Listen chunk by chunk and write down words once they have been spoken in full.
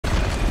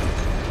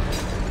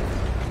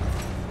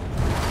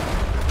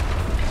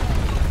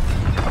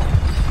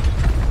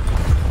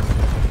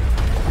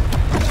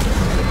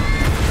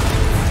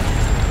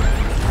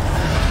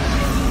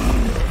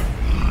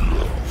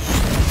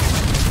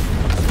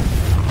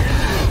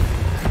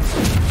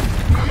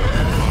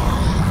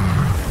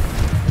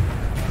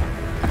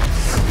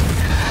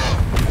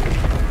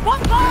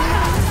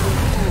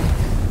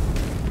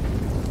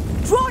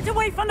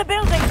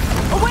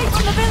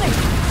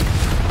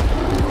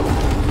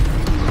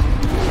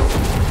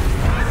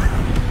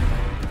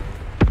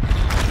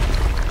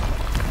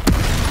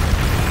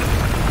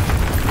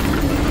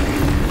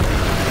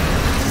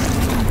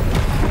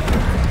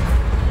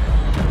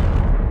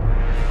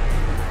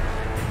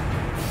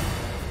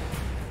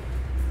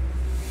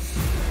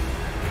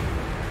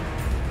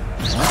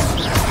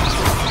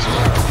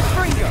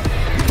Fringo!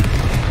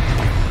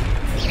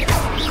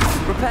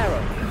 Reparo!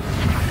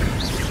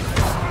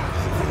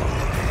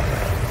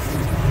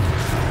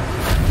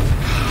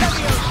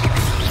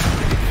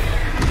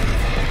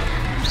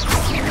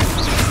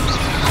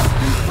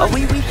 Are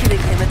we weakening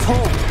him at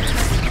all?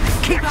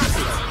 Keep at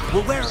it!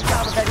 We'll wear him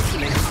down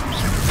eventually.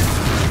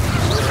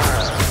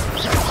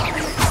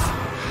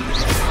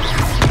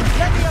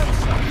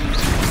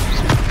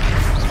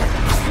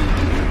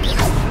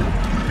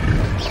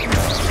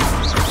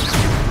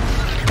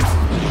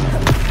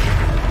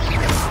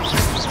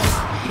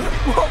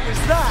 What was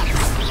that?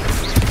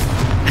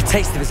 A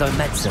taste of his own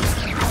medicine.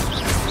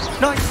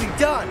 Nicely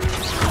done!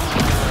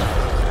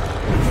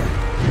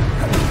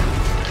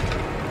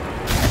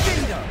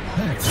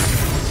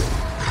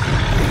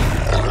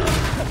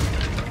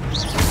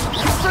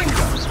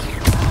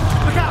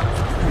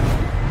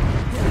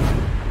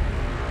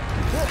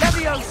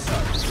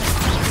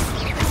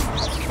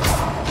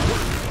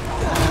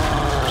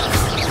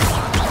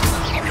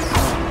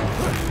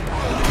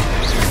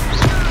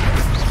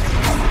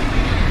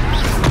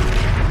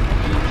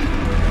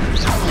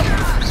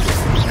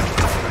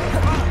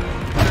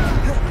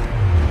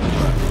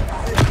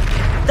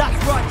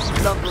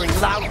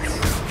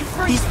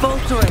 He's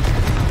faltering.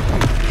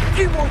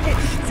 Few more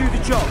hits should do the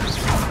job.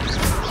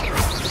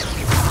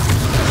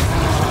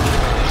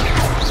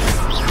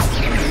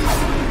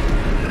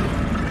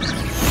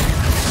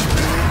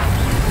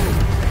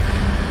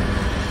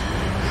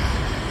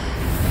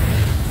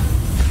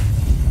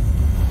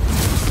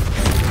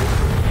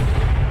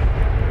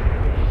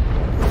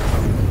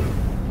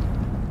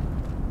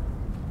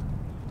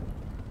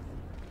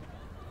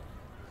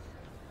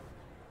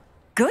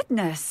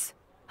 Goodness!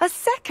 A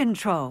second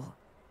troll!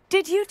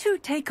 Did you two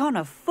take on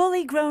a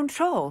fully grown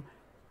troll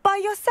by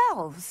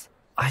yourselves?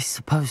 I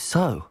suppose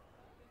so.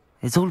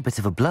 It's all a bit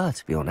of a blur,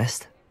 to be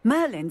honest.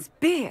 Merlin's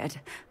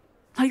beard.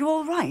 Are you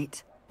all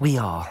right? We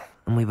are,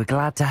 and we were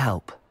glad to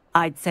help.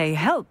 I'd say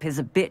help is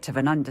a bit of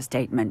an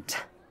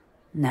understatement.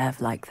 Nerve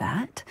like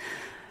that.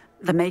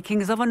 The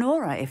makings of an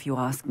aura, if you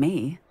ask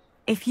me.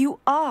 If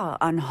you are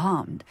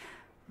unharmed,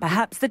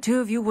 perhaps the two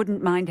of you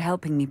wouldn't mind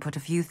helping me put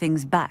a few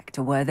things back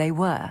to where they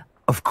were.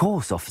 Of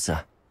course,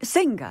 officer.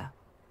 Singer.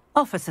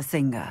 Officer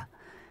Singer.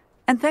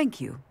 And thank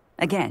you,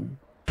 again.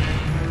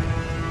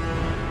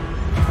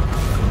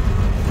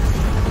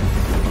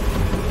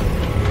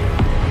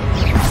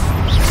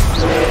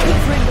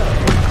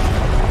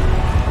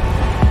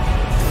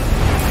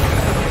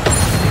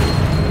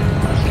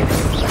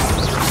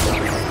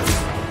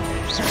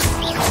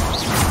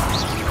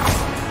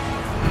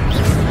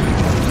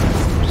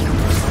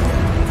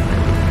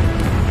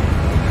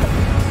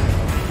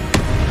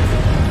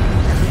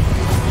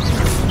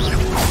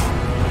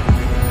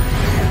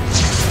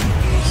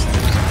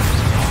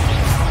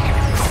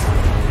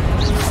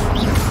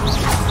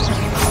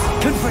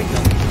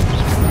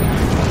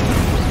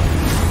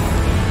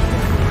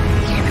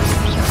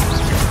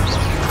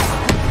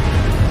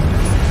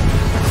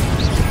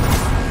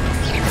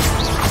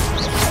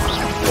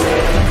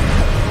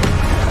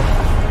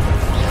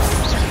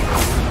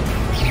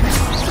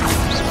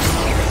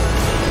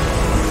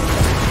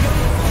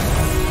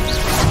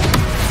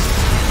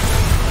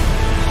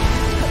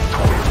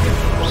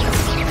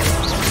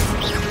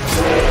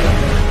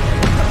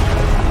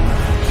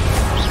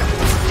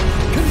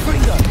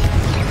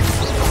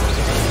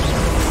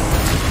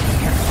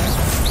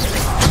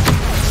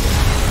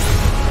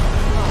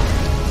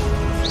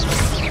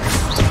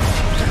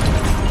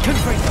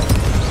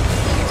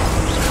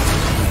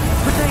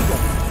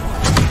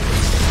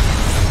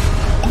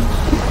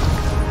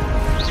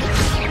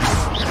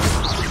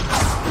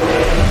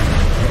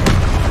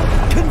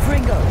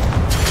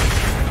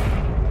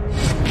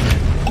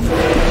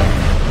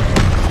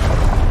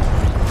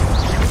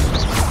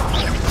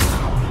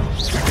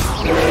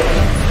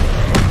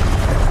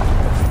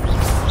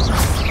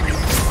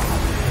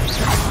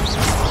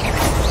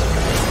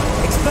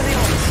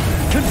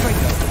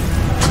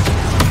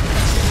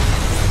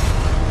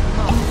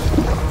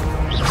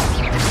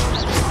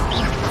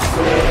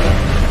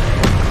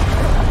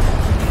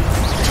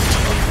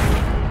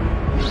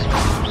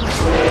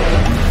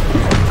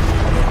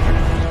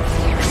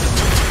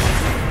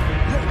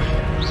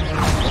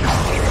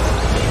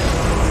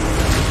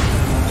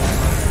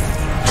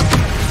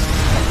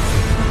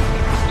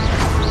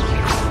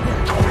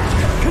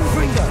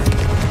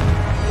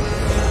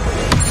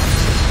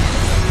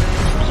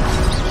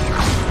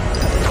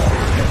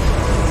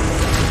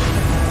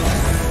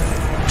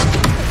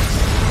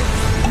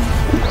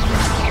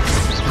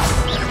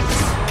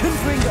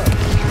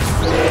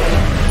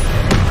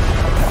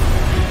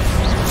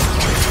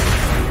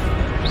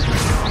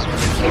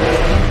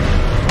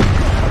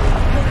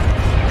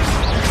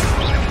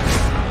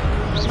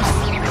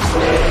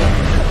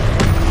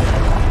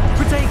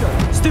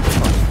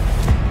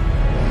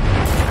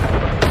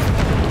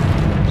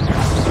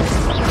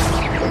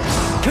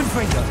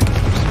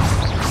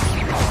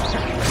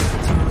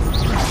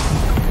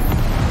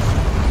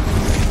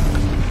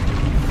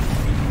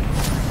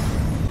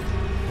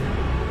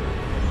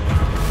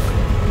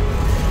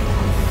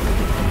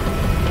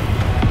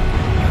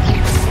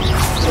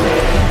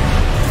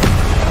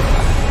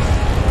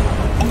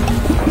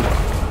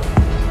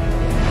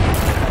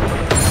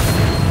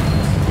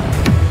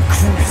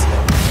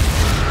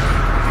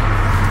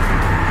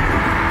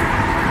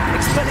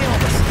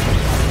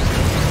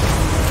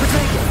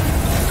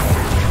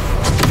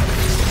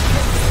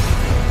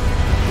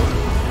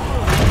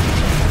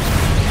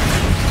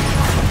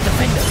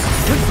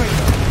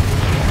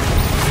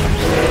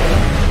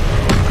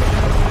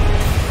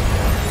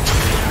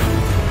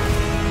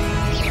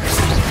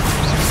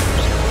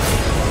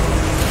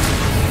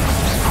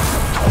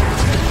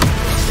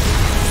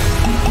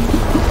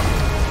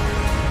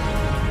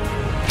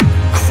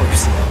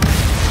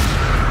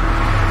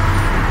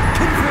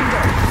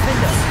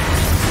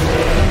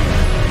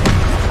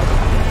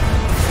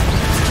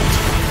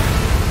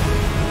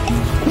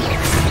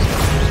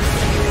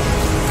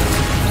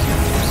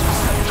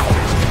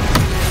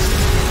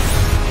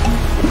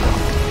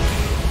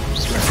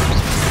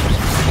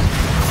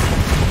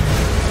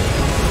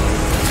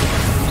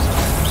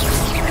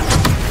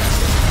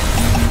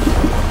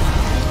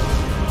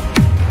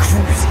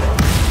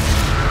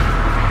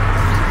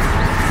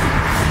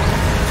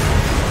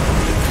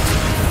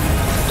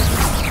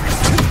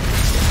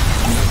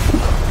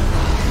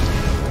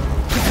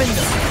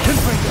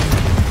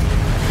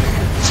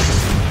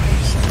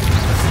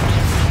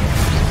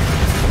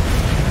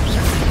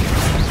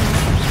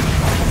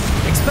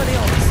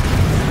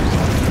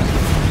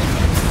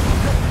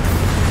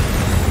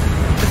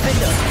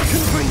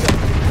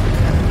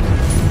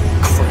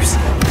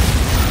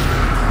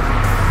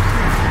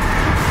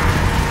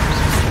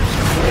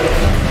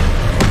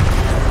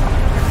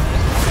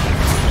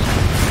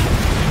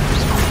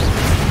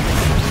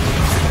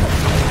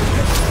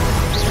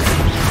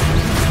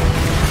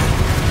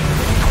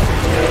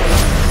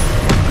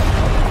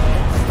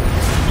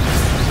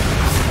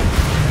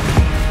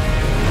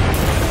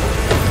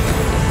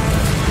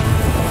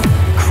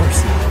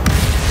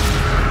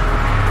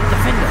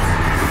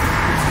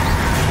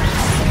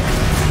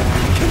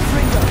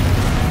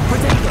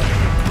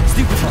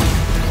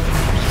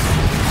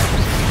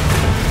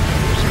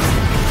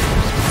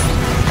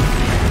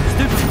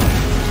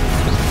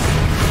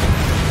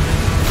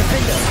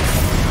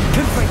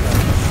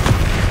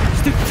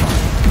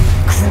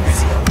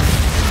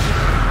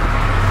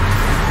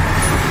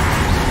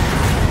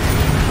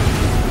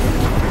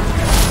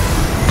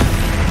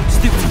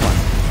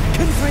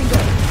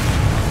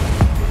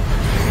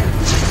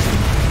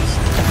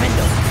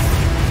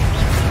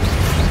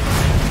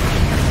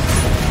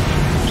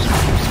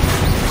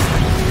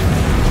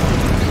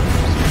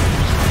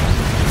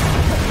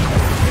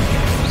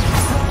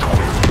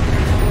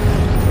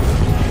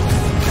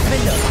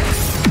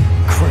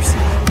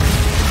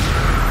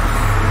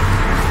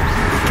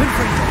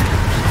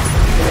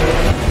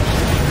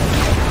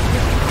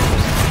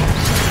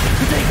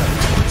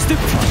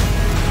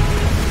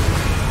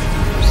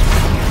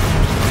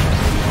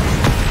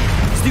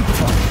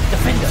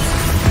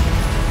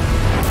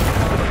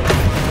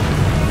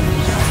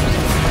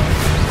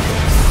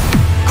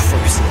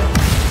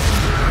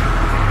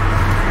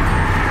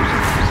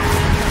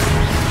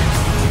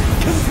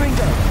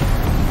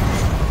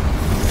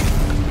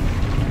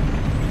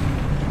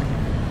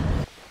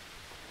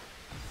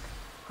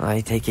 I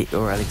take it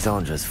you're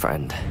Alexandra's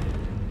friend.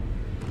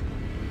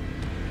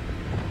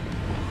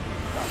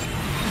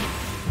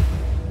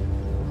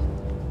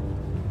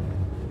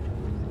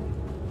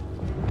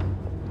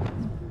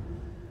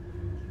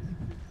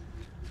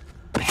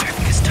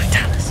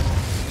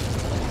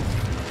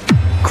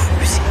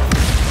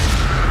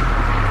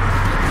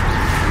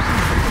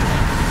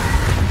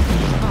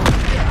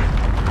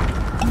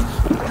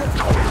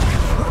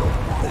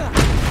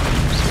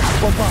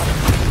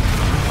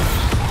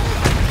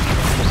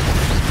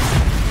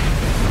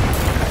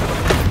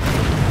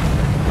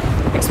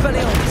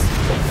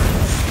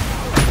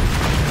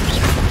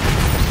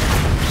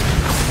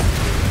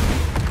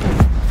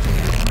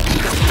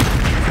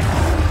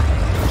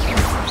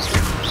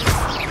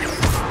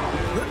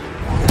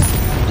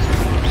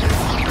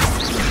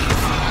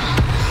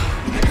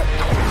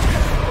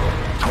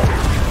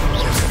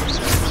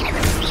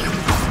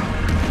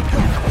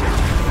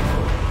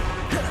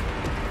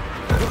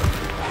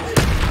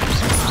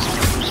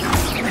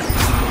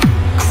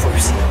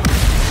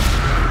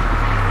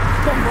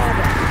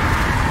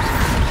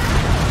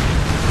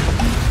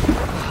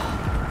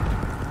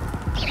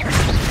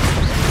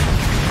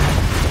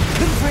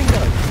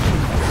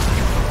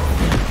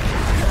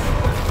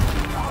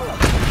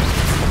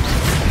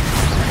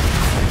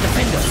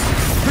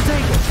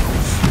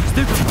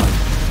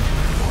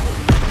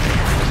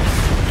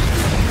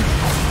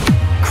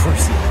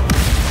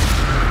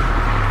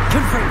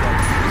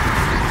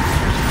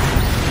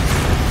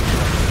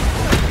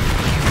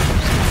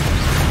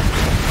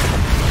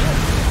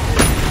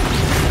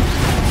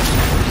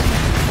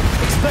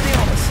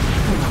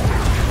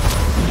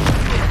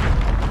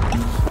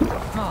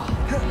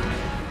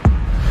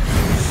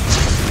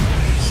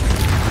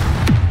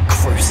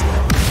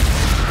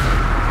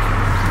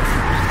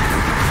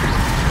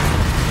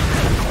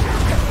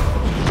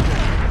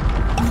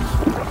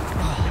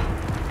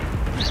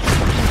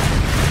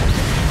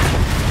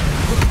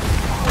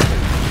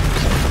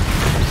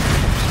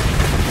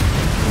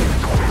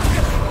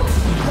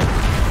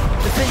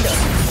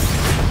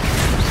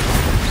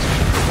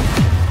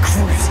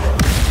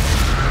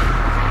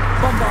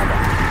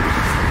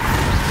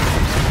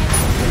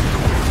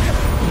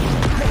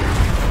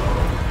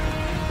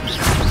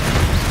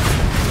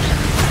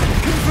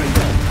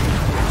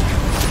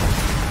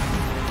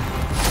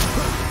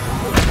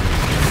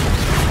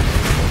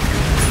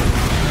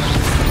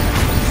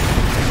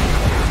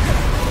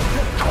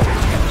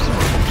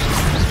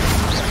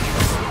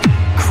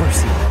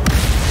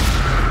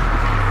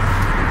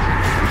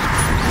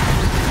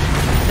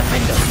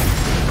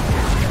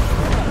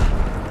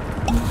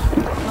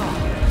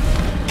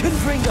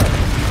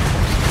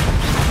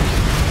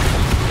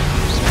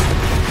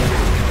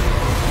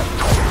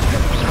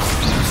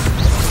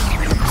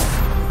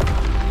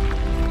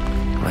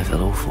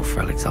 feel awful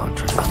for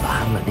Alexandra, but the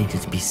hamlet needed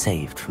to be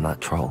saved from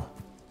that troll.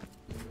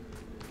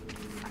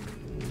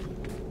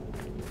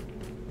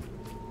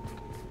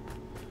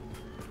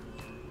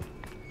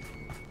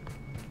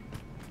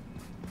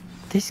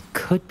 This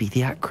could be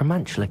the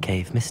Acromantula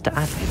cave Mr.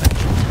 Adley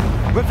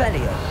mentioned.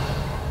 Revelio.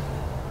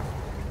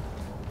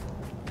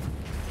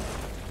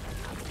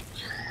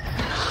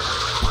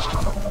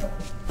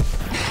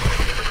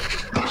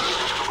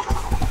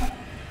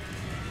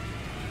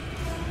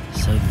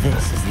 So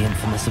this is the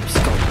infamous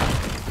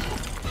Absconder.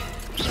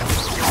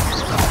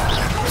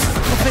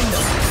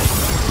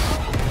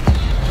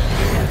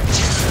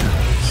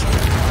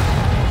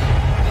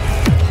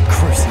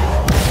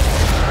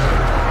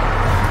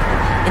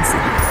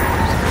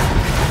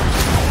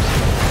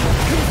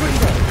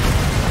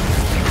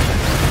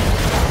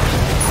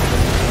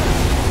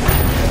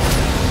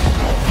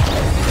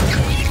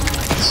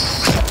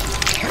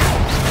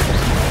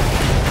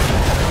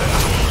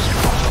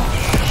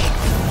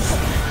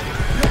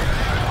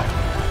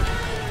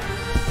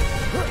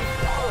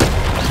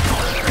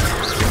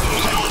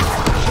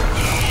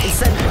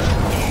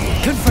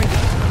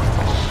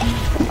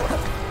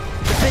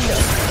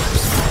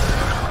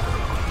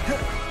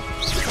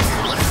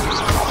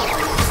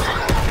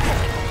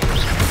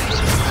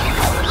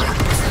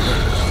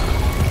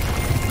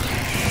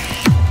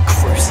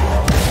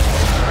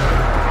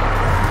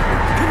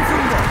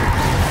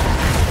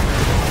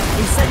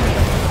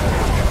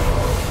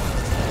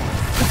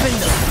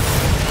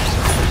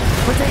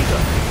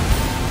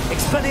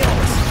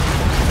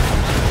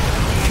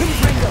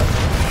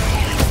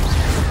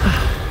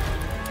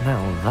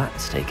 Now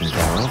that's taken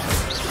care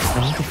of.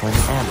 I need to find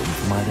the heirloom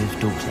for Milo's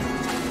daughter.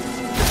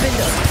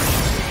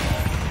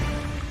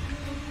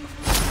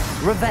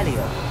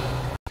 Revelio.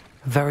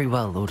 Very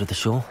well, Lord of the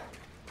Shore.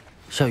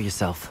 Show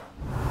yourself.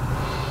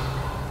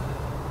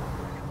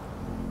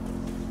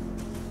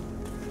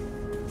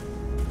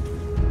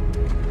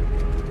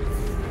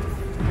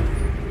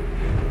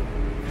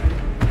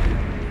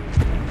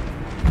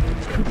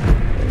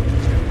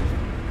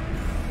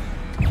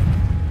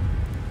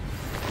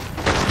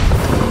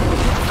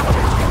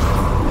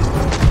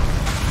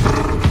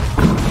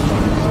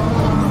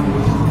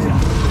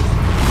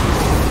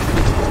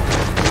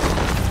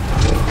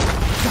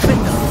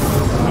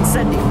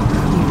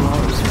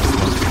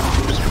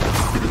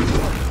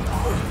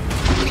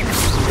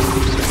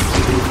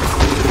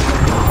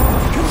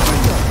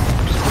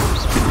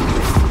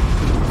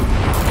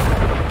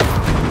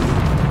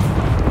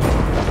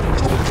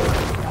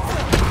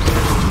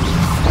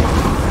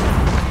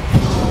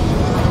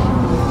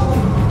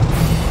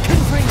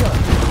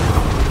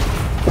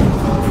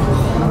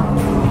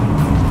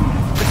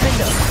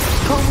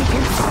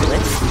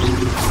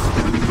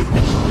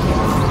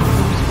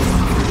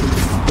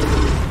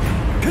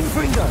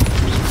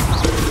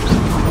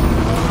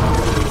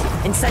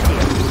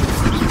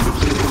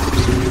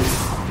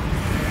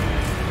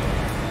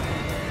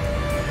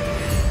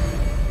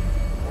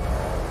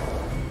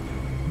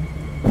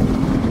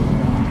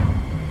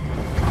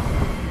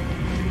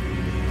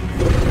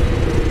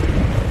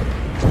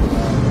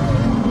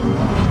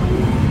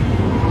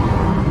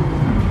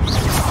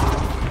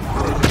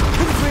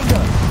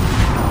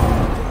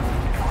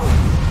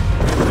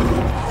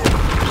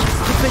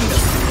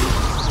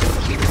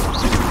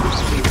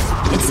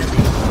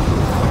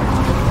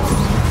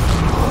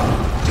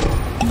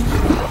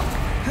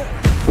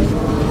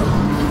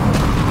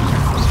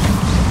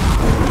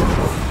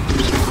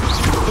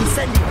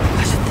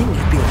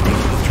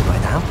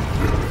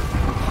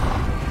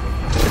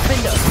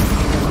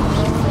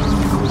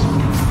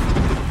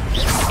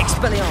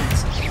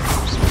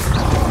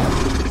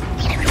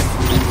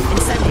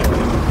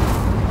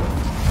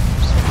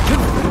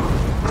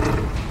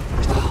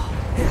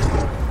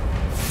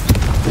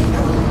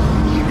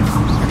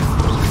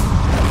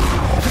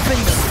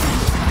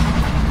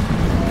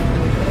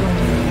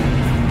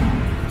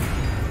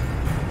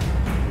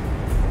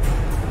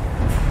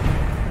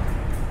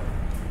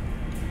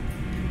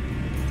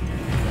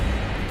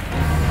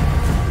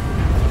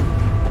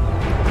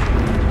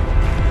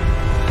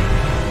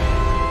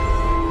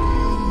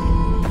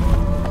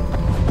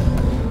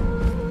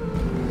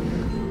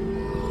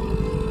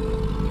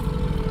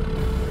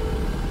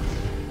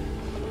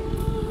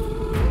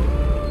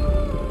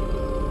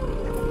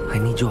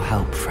 Your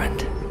help,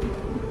 friend.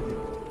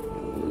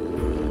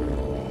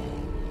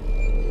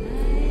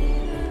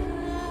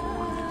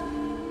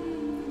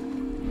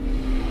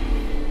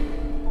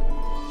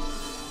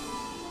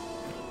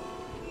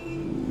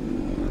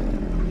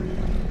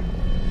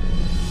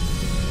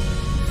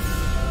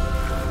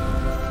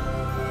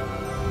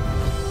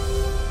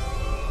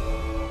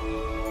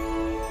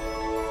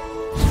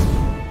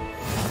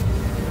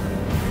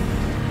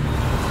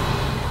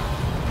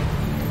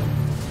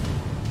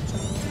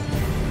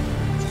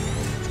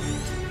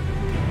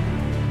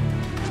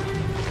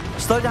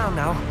 Slow down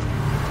now.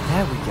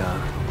 There we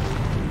go.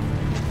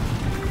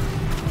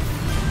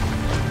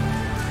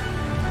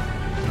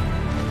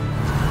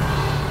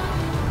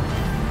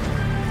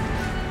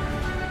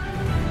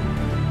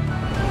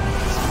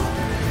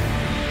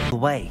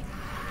 way.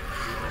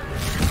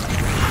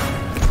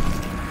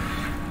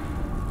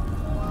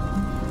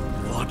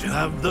 What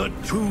have the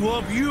two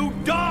of you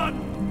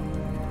done?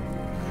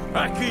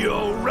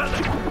 Accio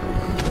relic!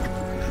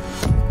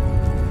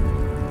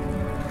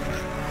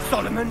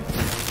 Solomon,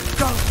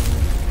 go!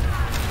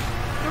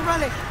 The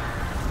relic!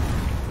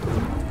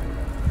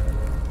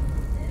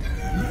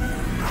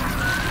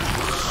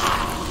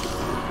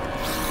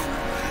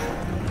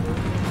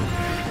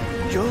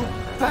 You'll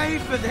pay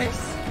for this!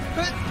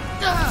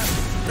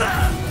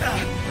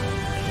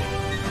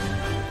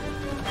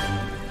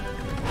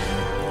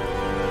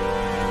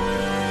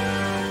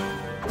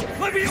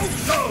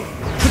 Levioso!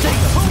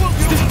 Two of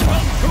you have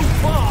gone too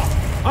far!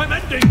 I'm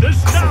ending this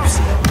now!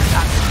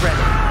 That's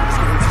ready. It's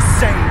going to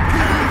save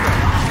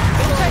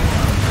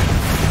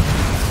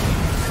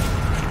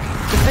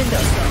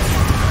Defender!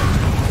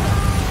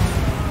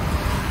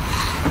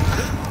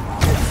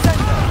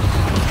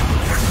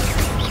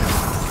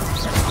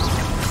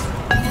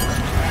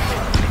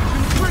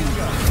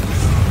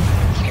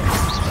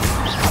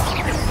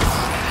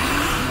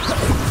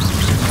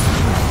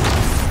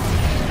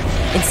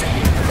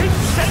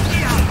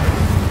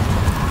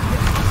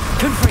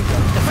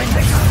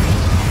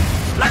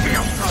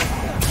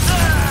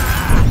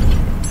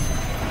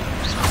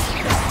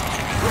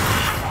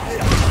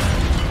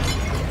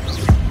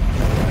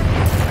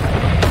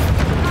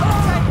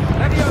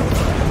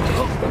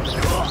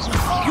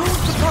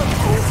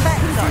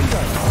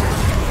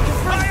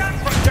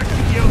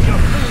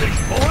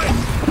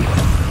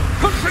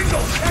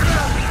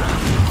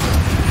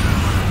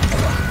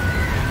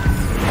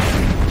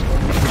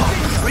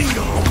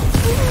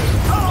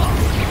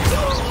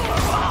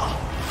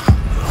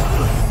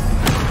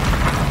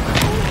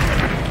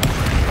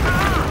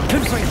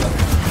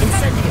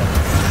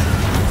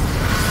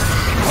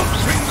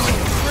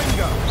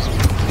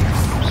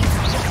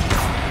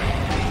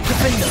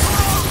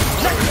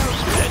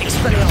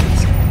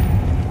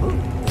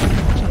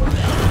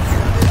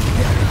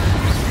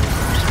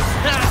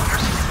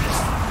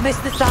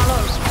 Mr.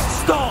 Sallow!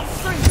 Stop!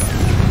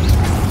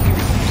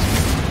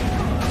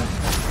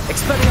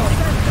 Expelliarmus!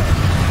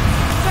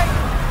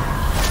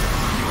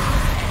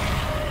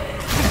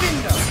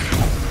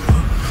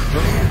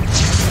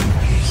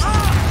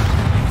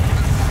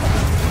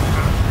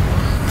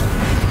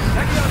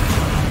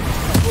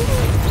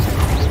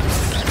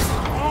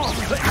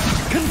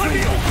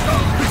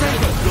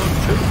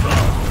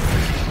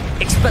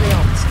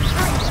 Expelliarmus!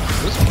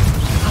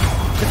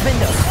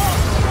 Defender!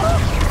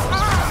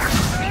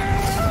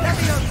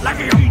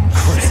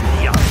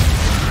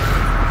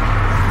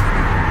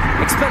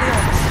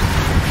 Expelliarmus!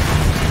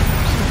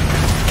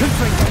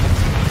 Confringo!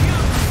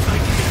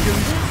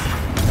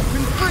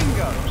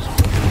 Confringo!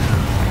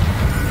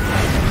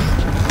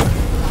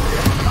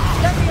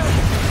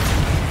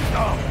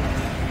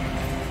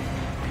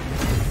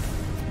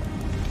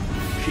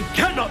 She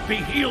cannot be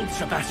healed,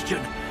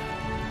 Sebastian!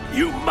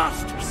 You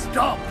must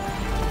stop!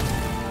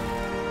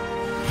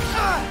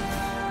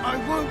 I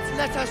won't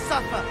let her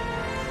suffer!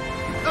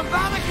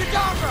 Avada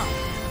Kedavra!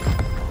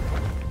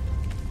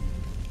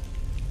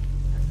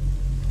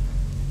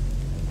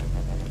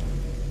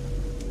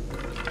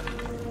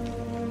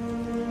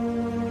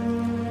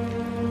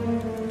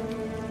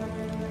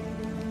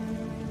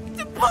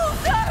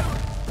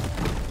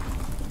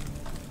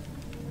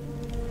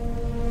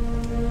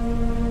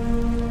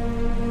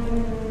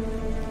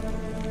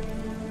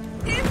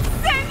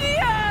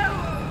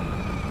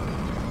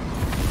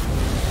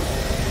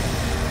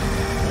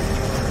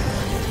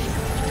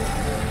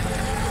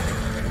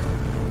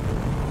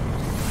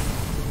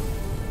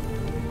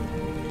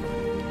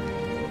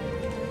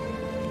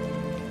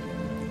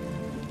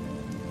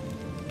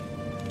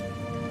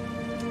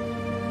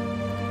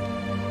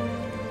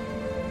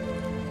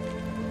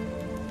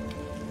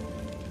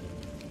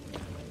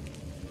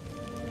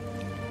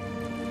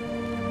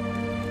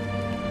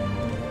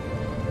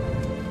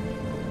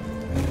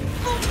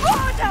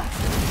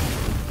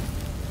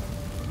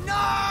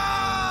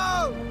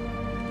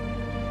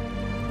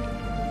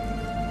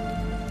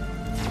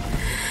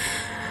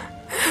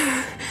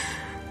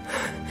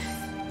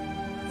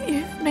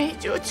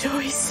 Your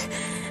choice.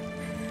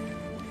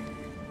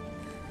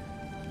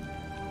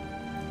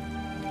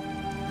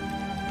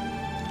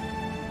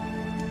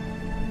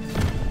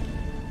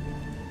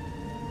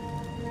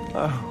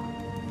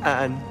 Oh,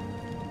 Anne.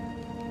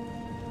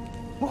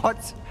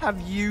 What have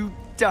you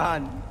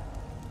done?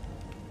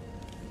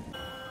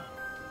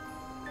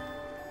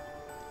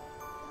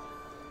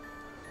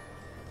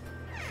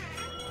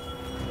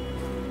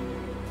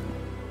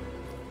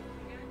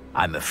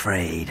 I'm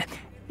afraid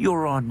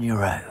you're on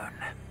your own.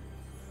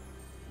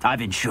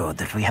 I've ensured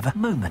that we have a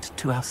moment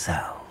to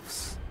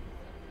ourselves.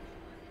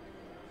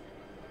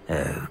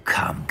 Oh,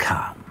 come,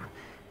 come.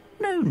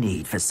 No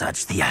need for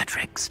such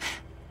theatrics.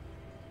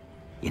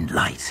 In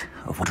light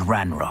of what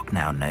Ranrok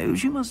now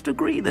knows, you must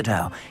agree that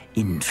our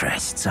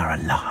interests are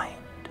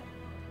aligned.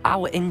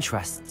 Our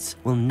interests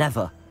will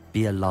never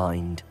be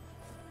aligned.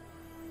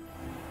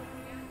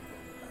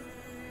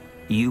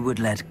 You would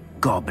let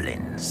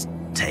goblins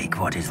take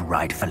what is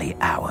rightfully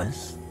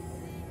ours?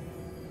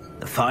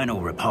 The final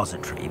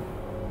repository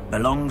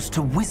belongs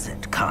to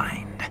wizard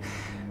kind.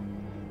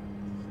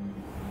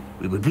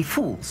 We would be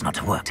fools not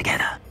to work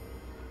together.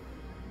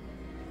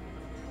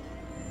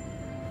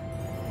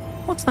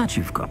 What's that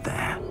you've got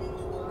there?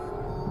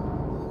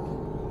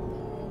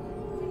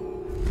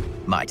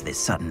 Might this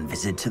sudden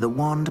visit to the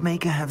Wand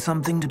Maker have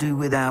something to do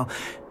with our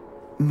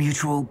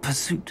mutual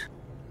pursuit?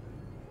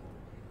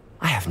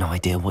 I have no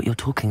idea what you're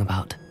talking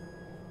about.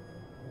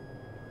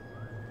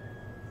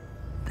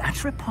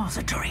 That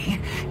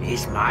repository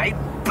is my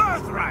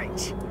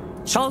birthright!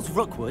 Charles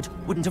Rookwood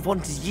wouldn't have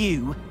wanted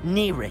you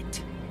near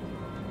it.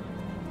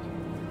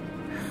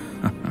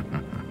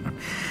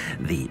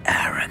 The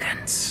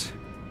arrogance.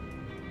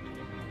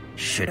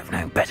 Should have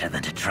known better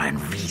than to try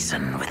and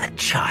reason with a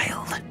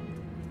child.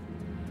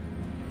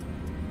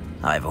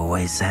 I've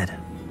always said,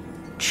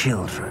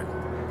 children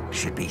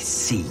should be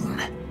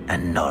seen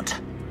and not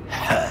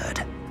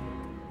heard.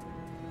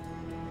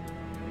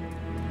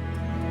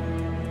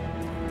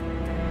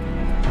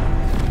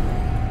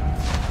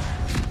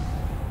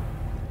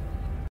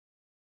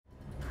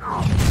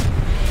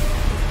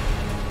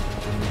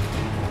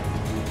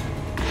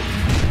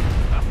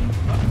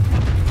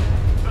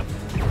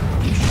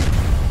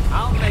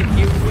 I'll make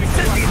you wish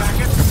you were back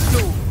at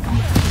school.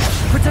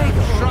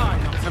 Potato! Try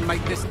not to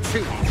make this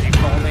too easy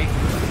for me.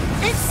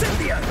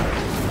 Incendio!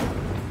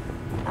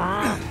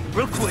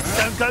 Rookwoods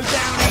don't go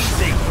down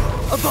easy!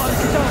 Abide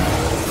the dog!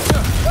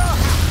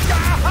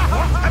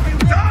 What have you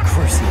done?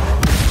 Crucial.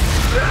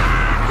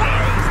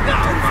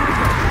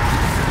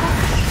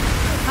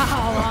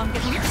 Oh, I'm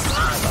getting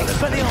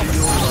Belly on.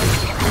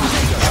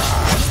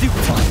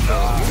 Stupefy.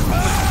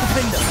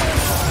 Defender.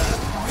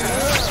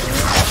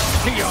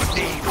 To your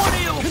knees. What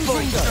are your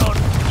thoughts on?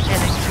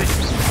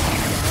 Electricity.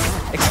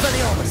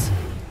 Expelliarmus.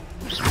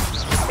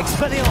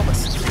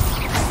 Expelliarmus.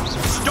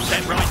 Stop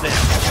that right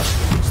there.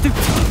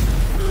 Stupefy.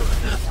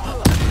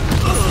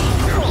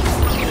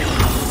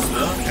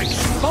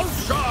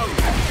 Expulso!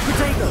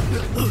 Potato.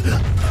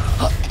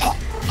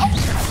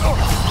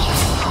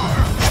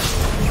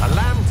 A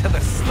lamb to the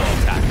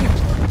slaughter.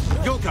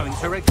 You're going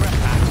to regret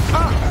that.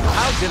 Ah,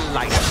 how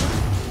delightful.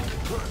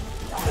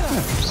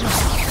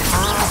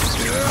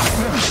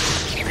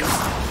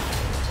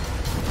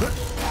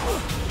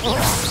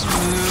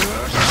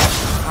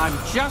 I'm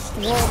just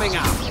warming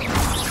up.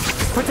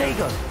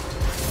 Potato.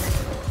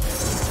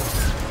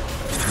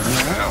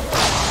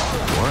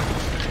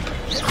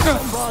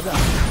 Bombarda.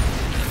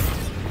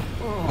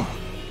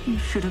 You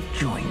should have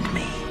joined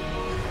me.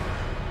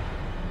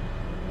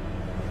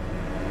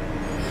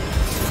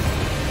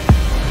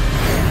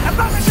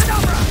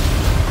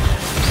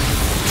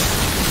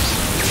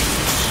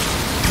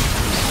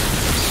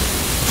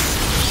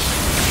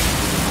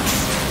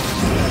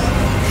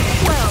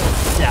 Well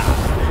done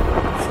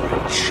for a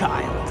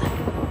child.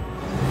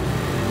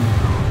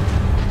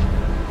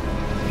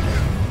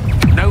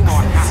 No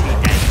more happy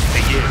days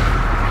for you.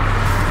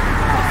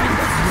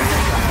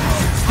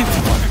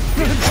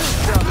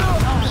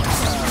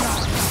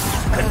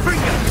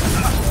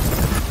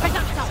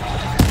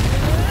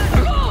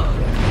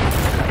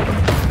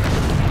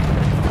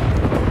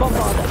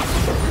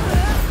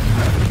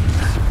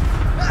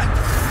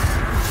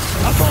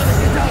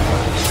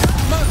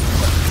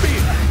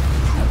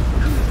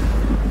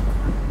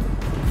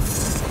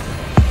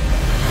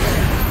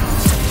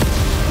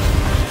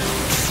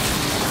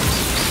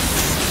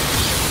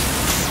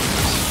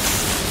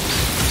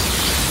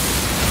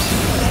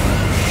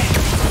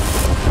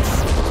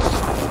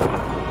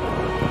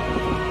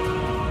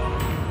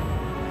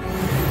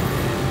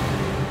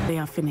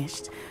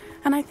 Finished.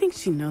 And I think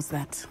she knows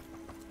that.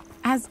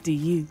 As do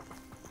you.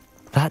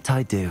 That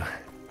I do.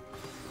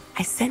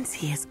 I sense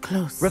he is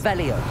close.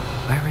 Revelio.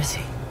 Where is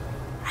he?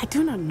 I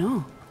do not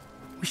know.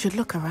 We should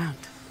look around.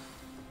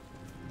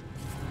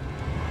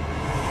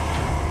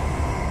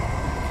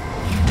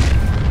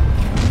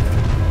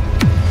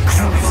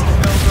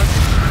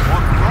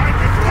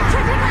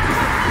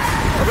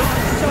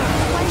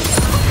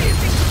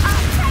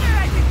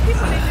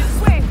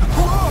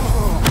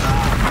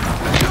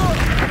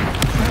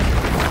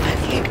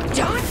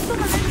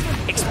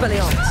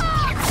 Expelliarmus.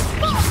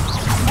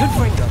 Good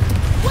Ringo.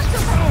 What's the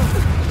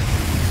matter?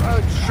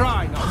 Oh,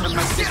 try not to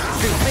make this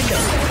too big.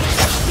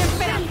 You've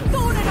been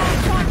thorn in our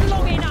side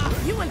long enough.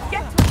 You will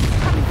get what's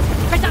coming to you.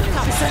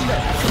 Reductor. Descender.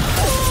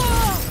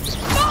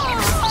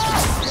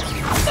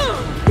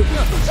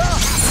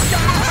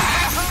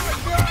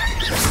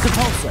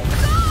 Compulsor.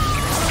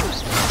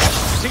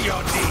 To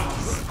your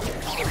knees.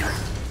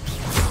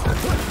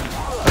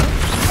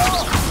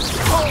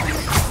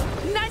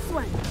 Nice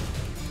one.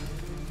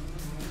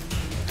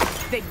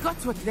 They got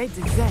what they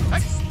deserved.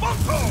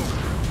 Expulso!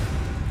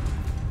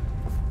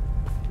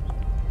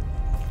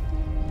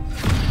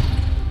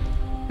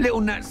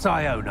 Little Nat's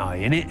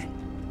Ione, innit?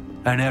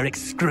 And her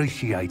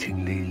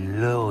excruciatingly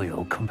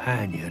loyal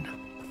companion.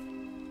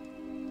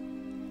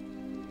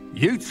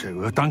 You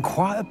two have done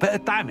quite a bit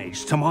of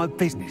damage to my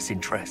business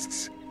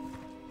interests.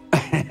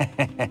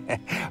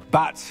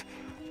 But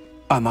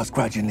I must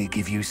grudgingly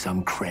give you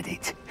some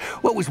credit.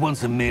 What was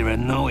once a mere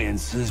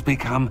annoyance has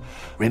become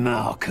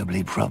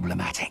remarkably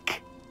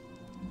problematic.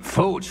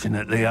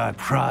 Fortunately, I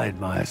pride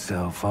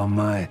myself on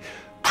my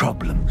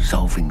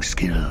problem-solving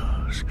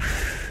skills.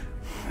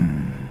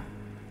 Come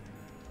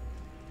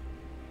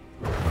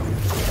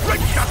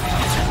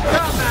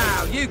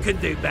now, you can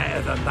do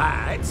better than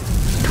that.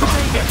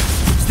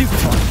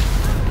 Stupefy!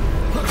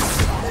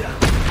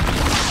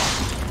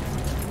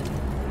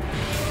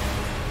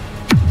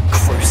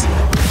 Crucial.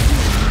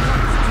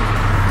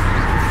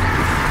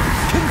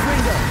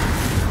 Confringo!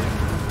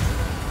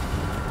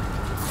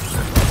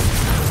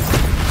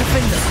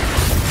 Defender!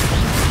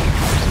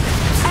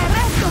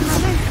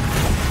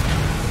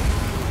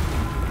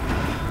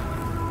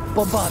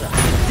 Bombarda!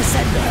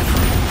 Descender!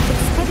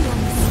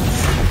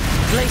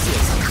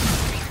 Glaciers!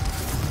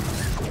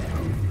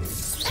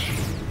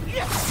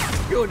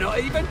 You're not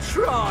even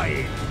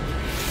trying.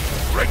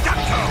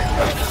 Reducto!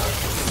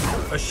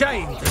 A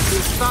shame to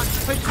see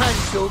such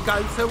potential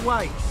go to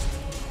waste.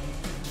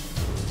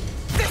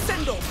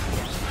 Descendo!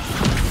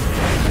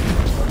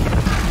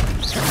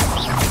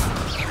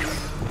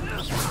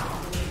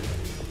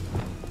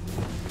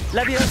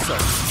 Levioso!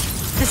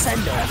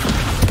 Descender!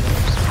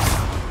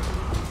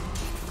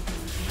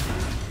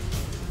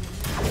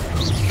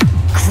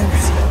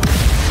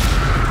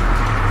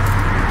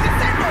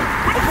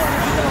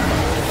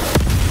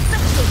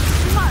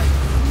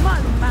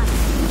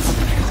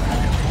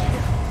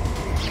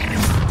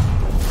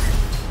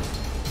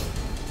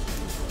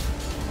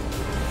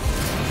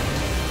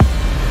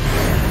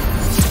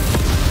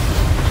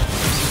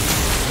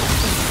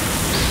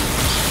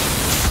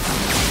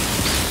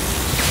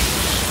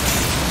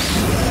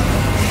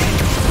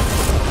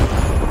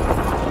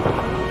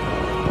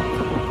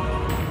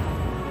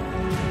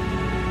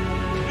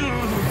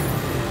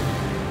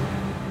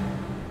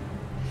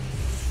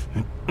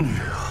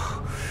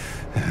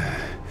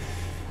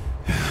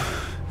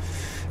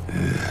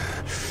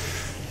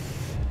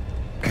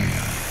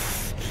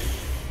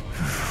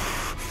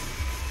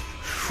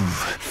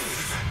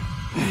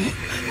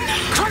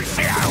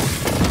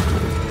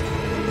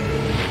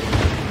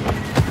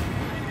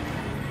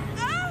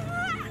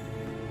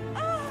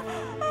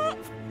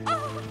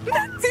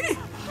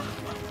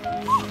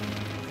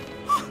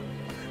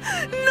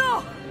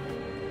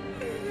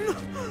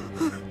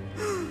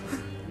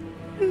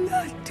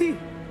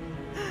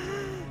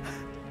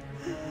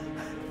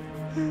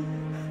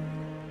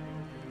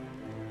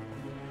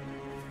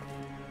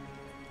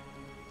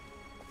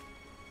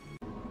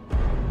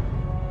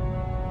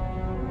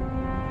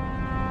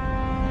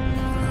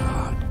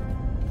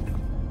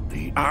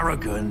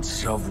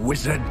 Arrogance of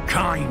wizard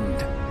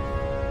kind.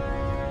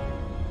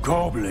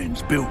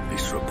 Goblins built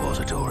this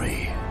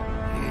repository.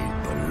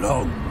 It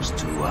belongs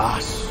to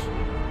us.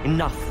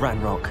 Enough,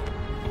 Ranrok.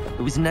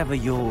 It was never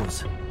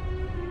yours.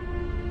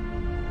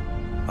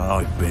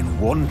 I've been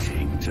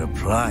wanting to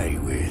play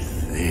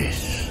with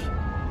this.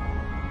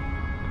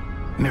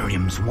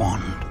 Miriam's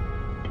wand.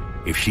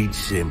 If she'd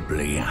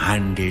simply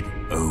handed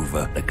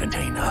over the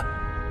container,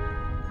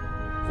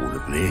 all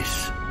of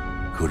this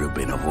could have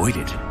been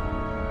avoided.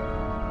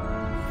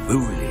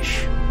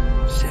 Foolish,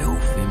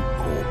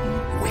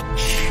 self-important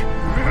witch.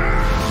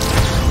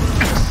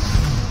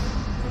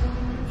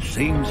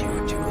 Seems you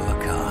were two of a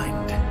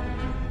kind.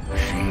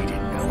 She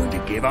didn't know when to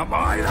give up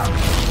either.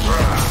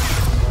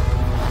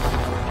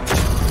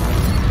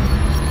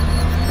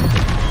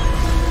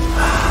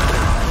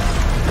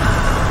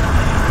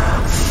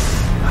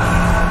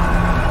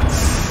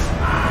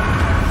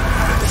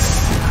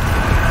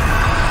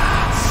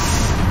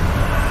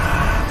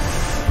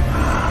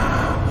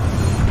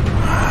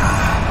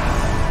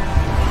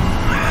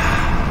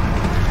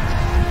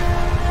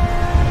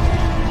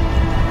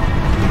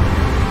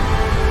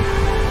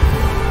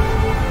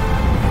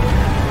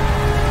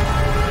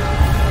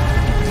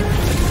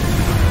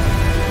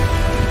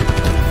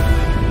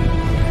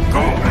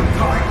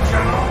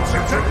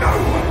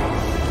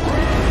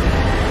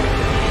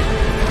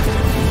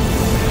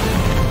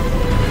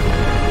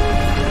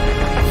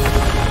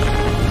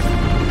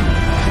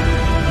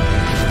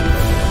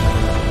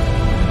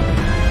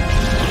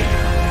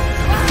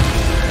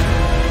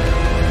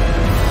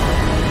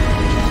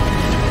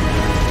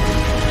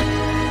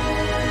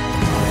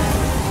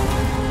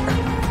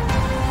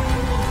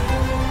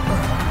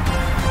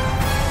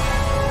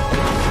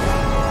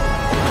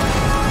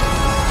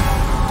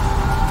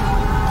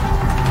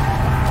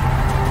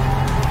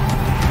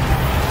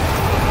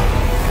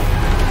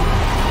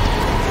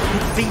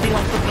 Feeding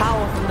off the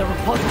power from the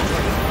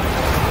repository.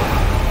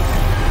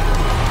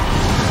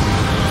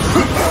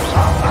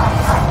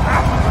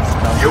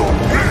 Your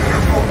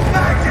beautiful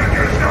magic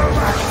is no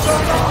match for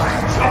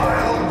mine,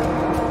 child!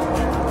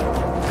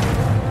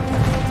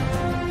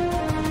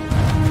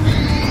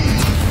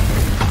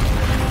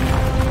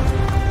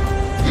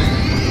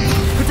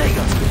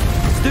 Protego!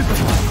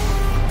 Stupefy!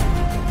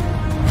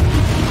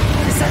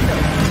 Descendo!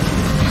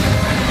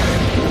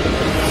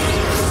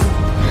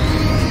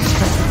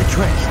 Stress with the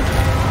trick.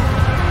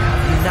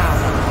 Now.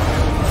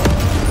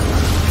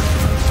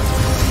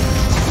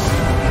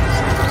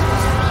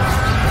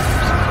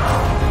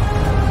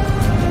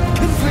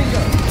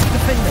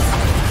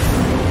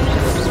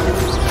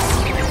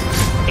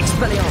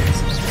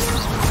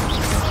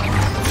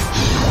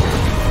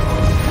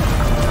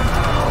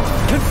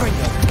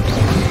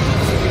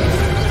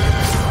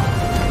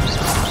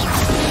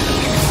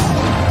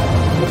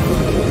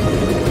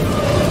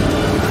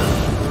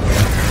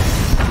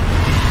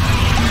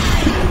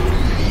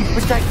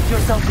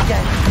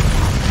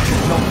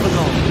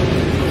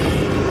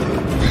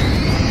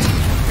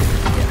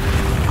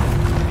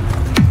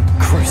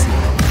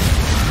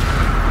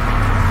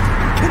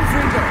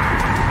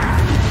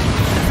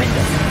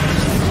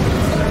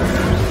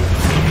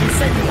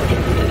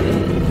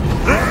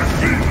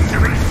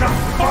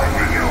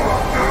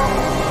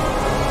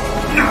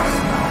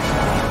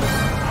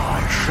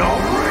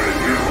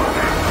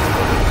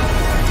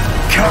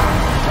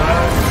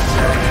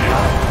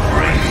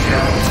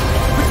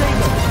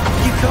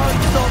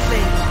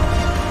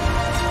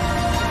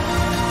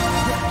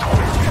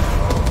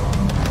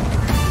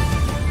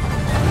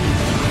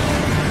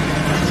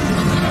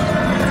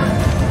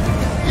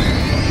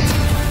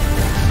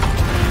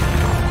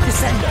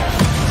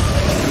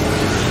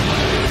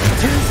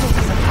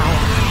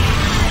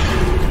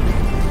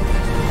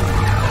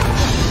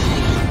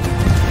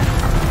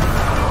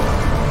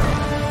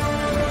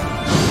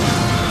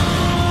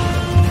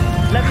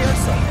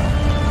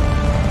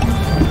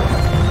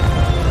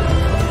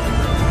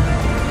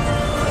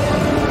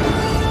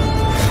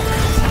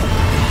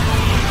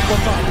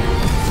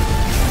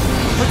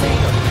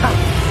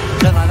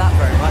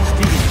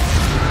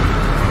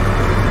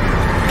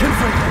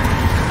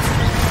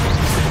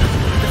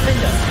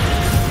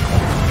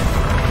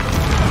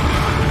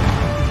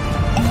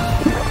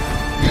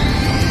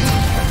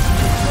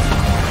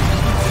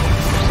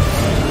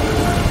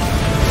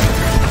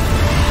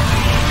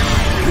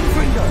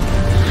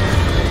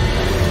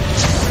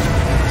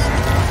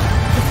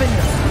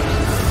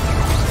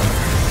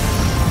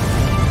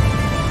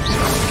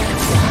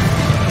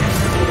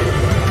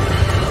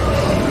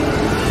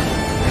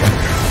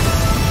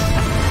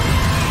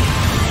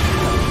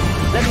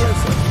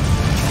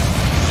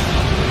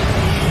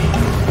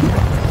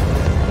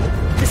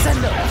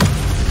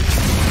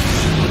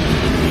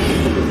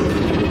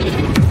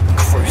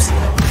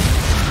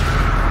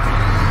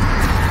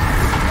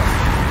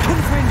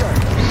 Confringo!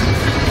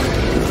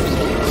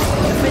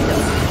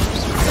 Defender!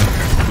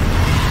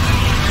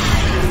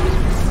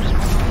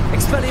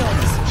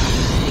 Expelliarmus!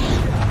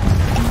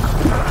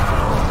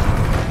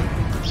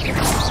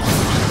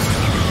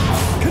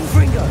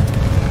 Confringo!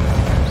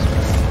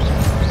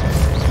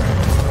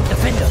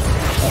 Defender!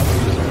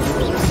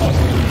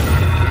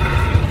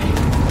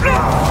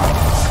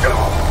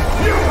 Stop!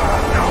 You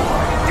have no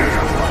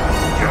idea what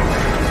you're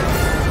doing!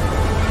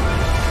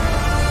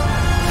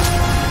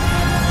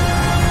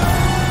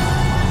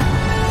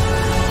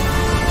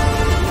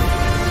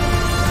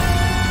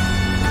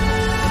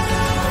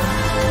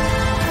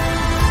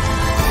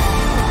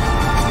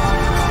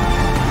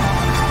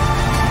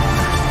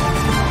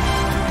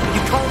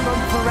 You can't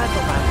run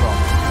forever, Ranrok.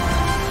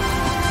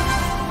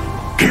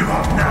 Give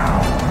up now!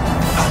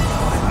 I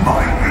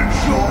might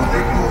ensure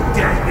that your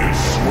death is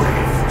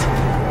swift!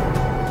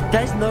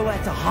 There's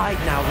nowhere to hide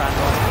now,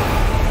 Ranrok.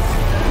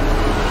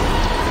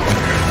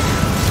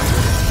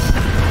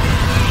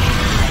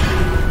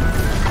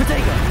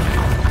 Potato!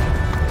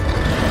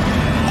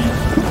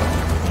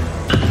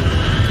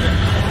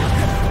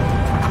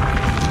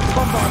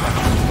 Bombarder!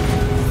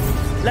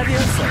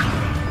 Leviosa!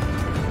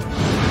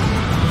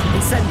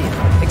 Incendio!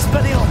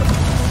 Expelliarmus!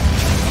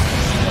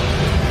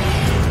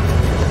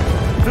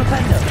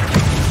 Flipendo!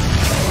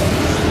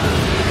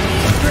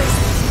 Chris!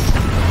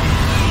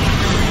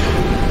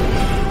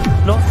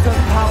 Not so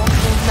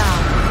powerful now.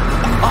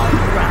 I'm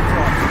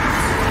Graphorn.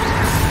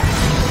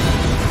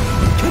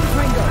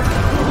 Confringo.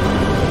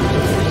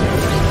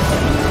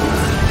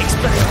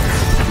 Expelliarmus.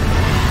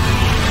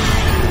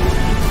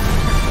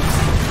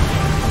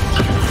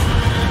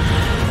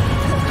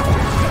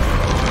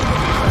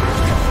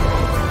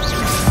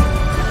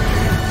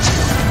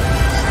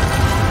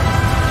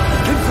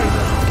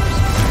 Confringo.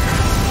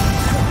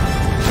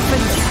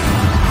 Defender.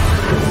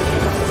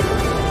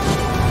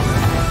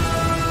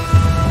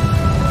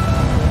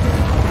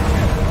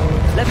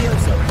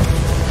 Leviosa.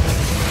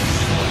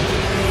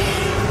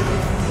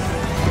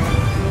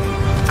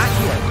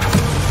 Accio.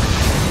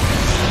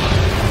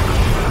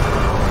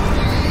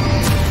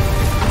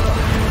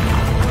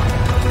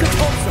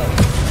 Capolso.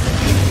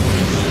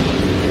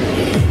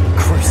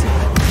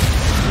 Crucible.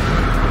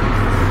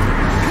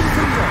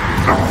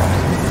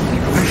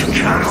 This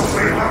cannot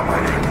be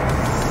happening!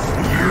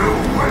 You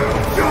will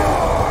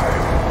die!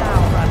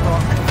 Now,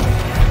 Ranrok.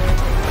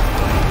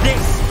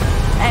 This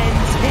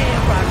ends here,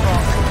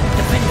 Ranrok.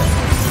 Defender.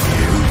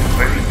 You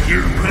think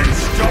you can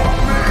stop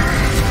me?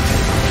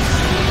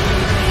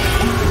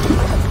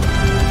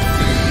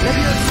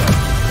 Leviosa.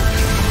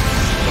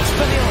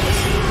 Expelliarmus.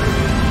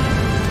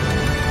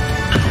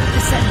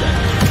 Descender.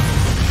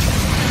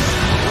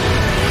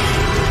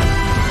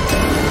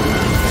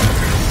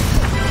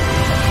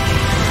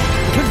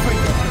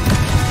 Confringo.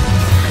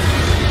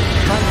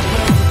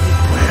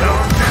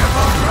 You'll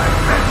never break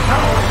the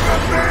power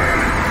of me!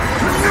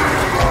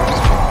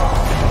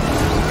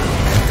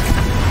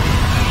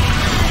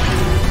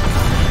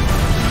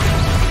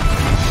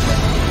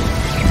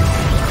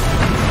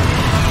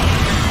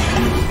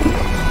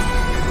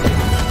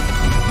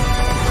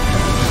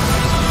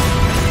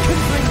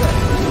 Confringo.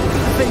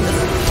 Defender.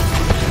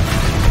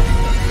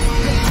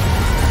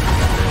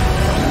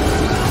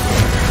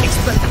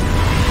 Expelliarmus.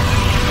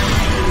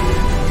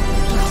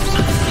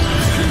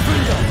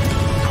 Confringo.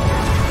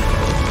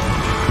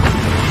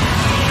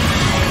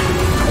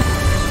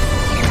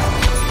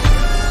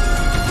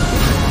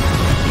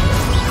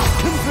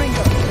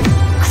 Confringo.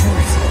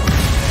 Crucible.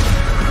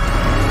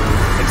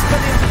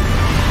 Expelliarmus.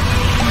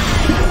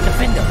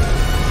 Defender.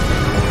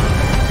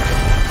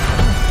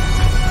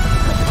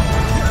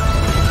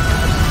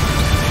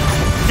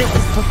 This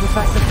is for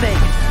Professor Fig.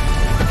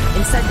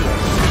 Incendio.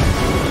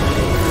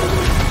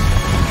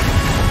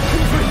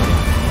 Confringo.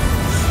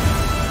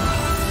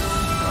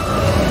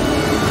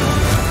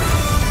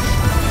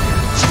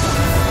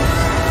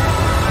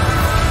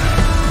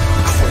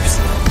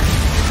 Crucible.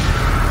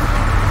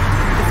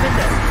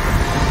 Defender.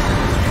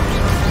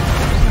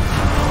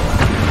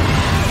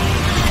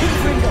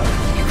 Confringo.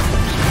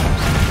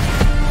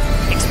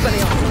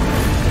 Expelliarmus.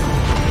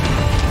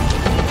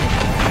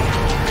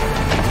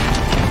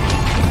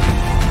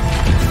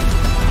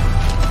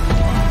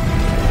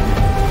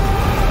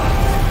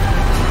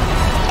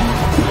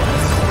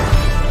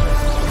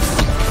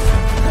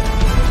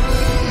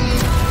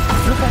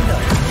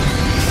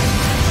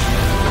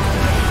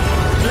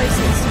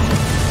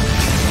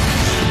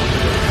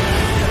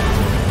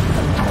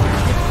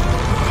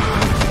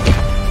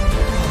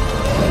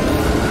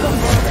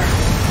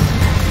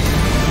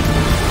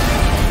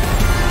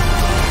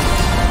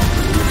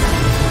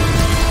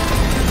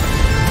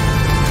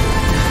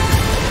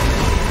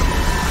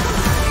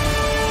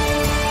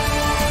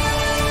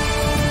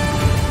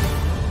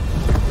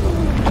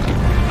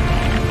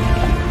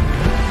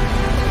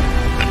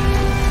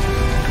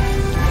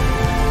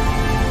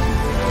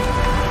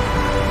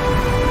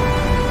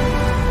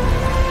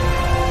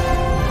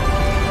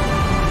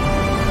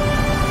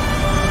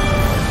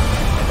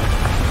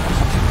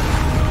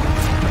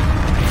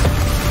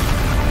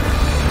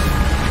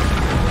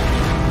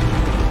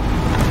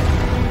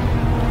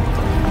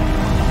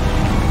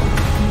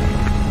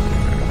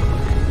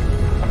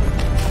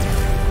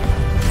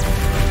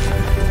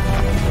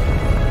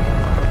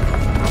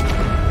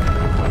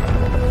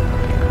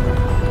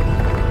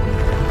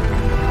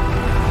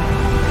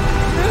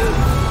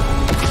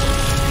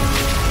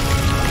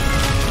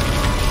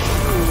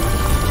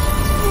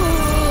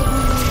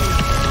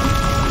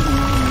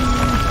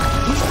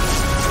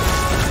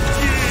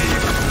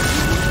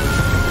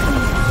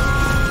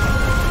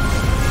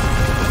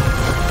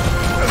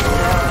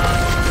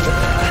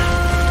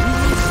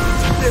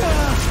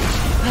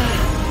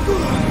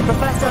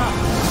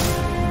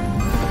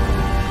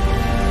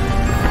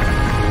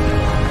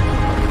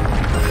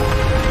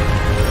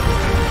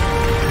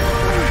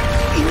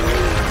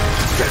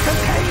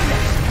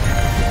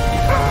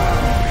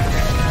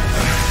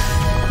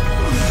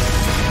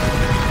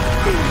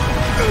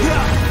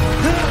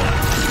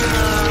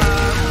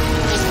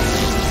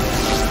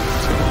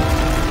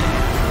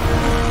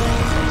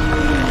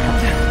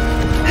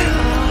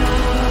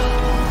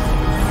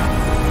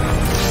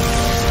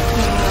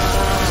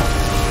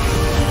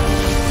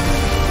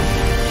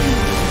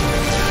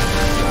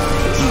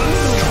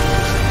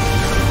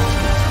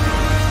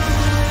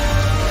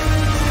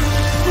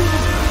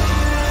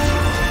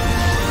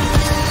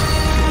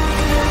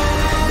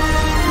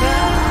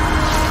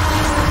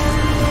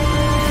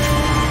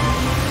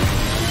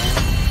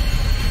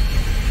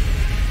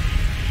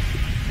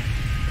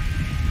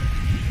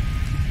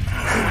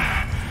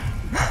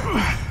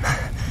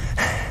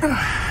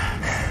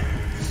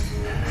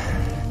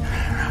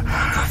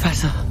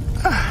 Professor.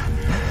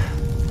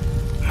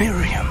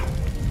 Miriam.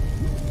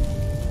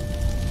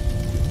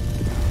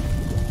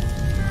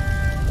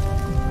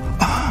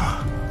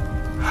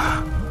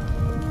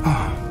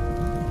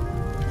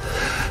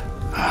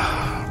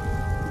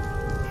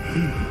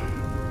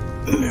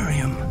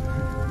 Miriam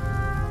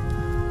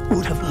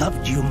would have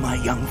loved you, my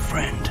young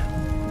friend.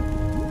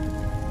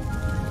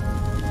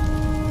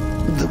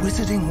 The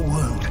wizarding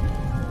world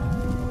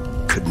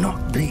could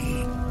not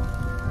be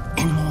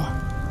in more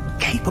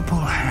capable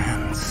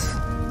hands.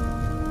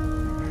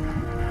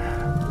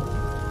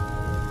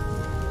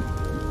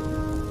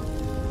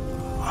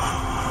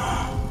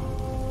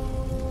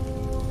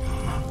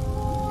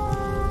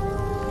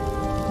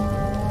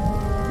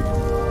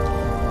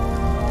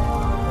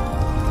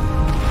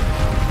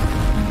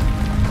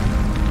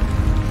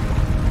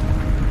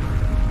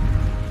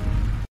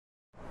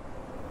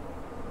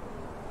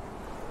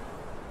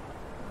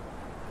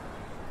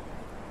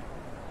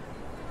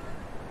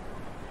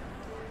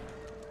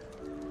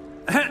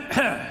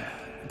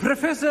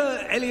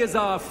 Professor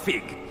Eleazar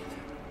Fig.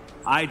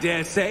 I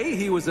dare say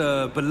he was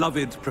a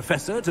beloved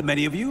professor to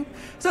many of you,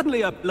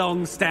 certainly a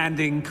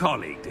long-standing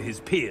colleague to his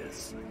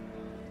peers.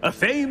 A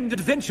famed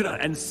adventurer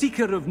and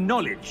seeker of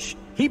knowledge,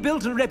 he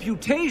built a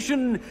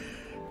reputation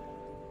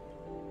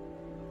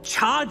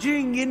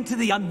charging into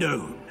the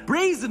unknown,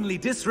 brazenly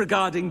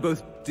disregarding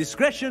both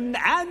discretion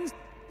and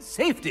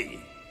safety,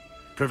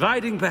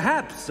 providing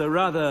perhaps a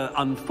rather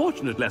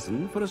unfortunate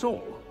lesson for us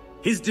all.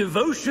 His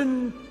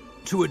devotion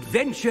to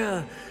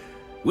adventure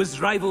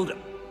was rivaled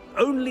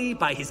only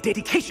by his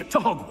dedication to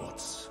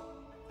Hogwarts.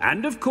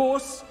 And of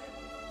course,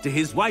 to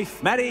his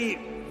wife, Midi,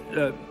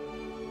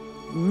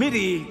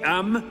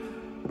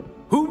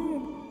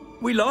 whom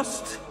we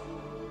lost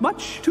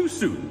much too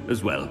soon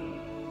as well.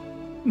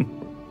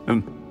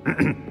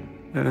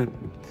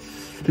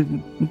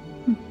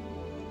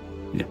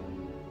 Yeah.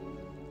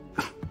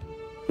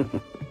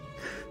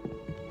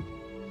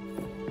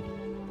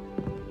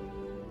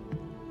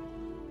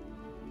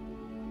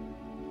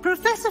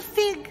 Professor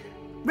Fig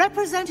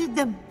represented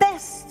the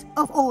best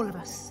of all of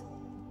us.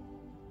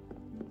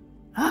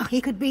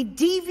 He could be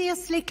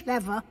deviously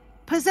clever,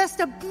 possessed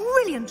a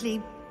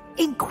brilliantly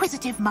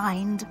inquisitive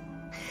mind,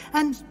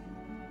 and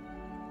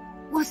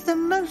was the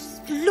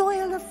most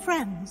loyal of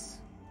friends.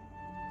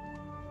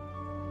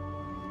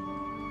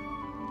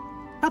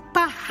 But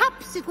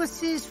perhaps it was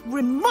his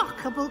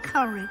remarkable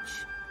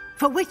courage,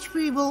 for which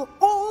we will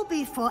all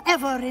be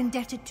forever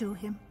indebted to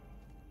him.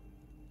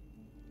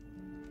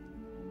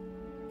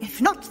 If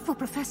not for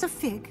Professor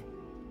Fig,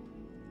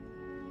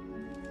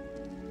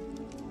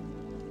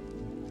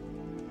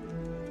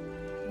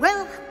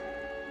 well,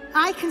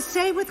 I can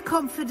say with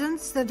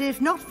confidence that if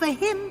not for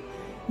him,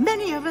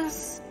 many of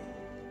us,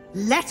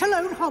 let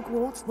alone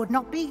Hogwarts, would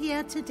not be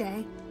here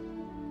today.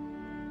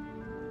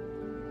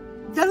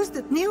 Those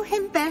that knew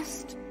him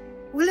best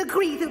will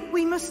agree that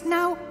we must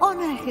now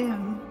honor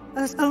him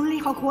as only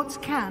Hogwarts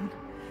can,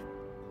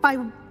 by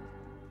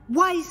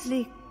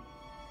wisely,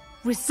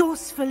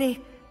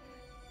 resourcefully,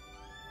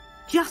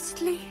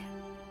 justly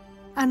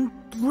and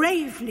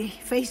bravely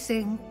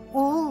facing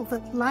all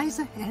that lies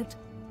ahead.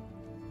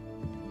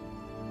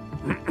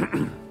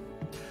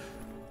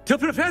 To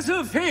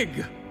Professor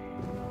Fig,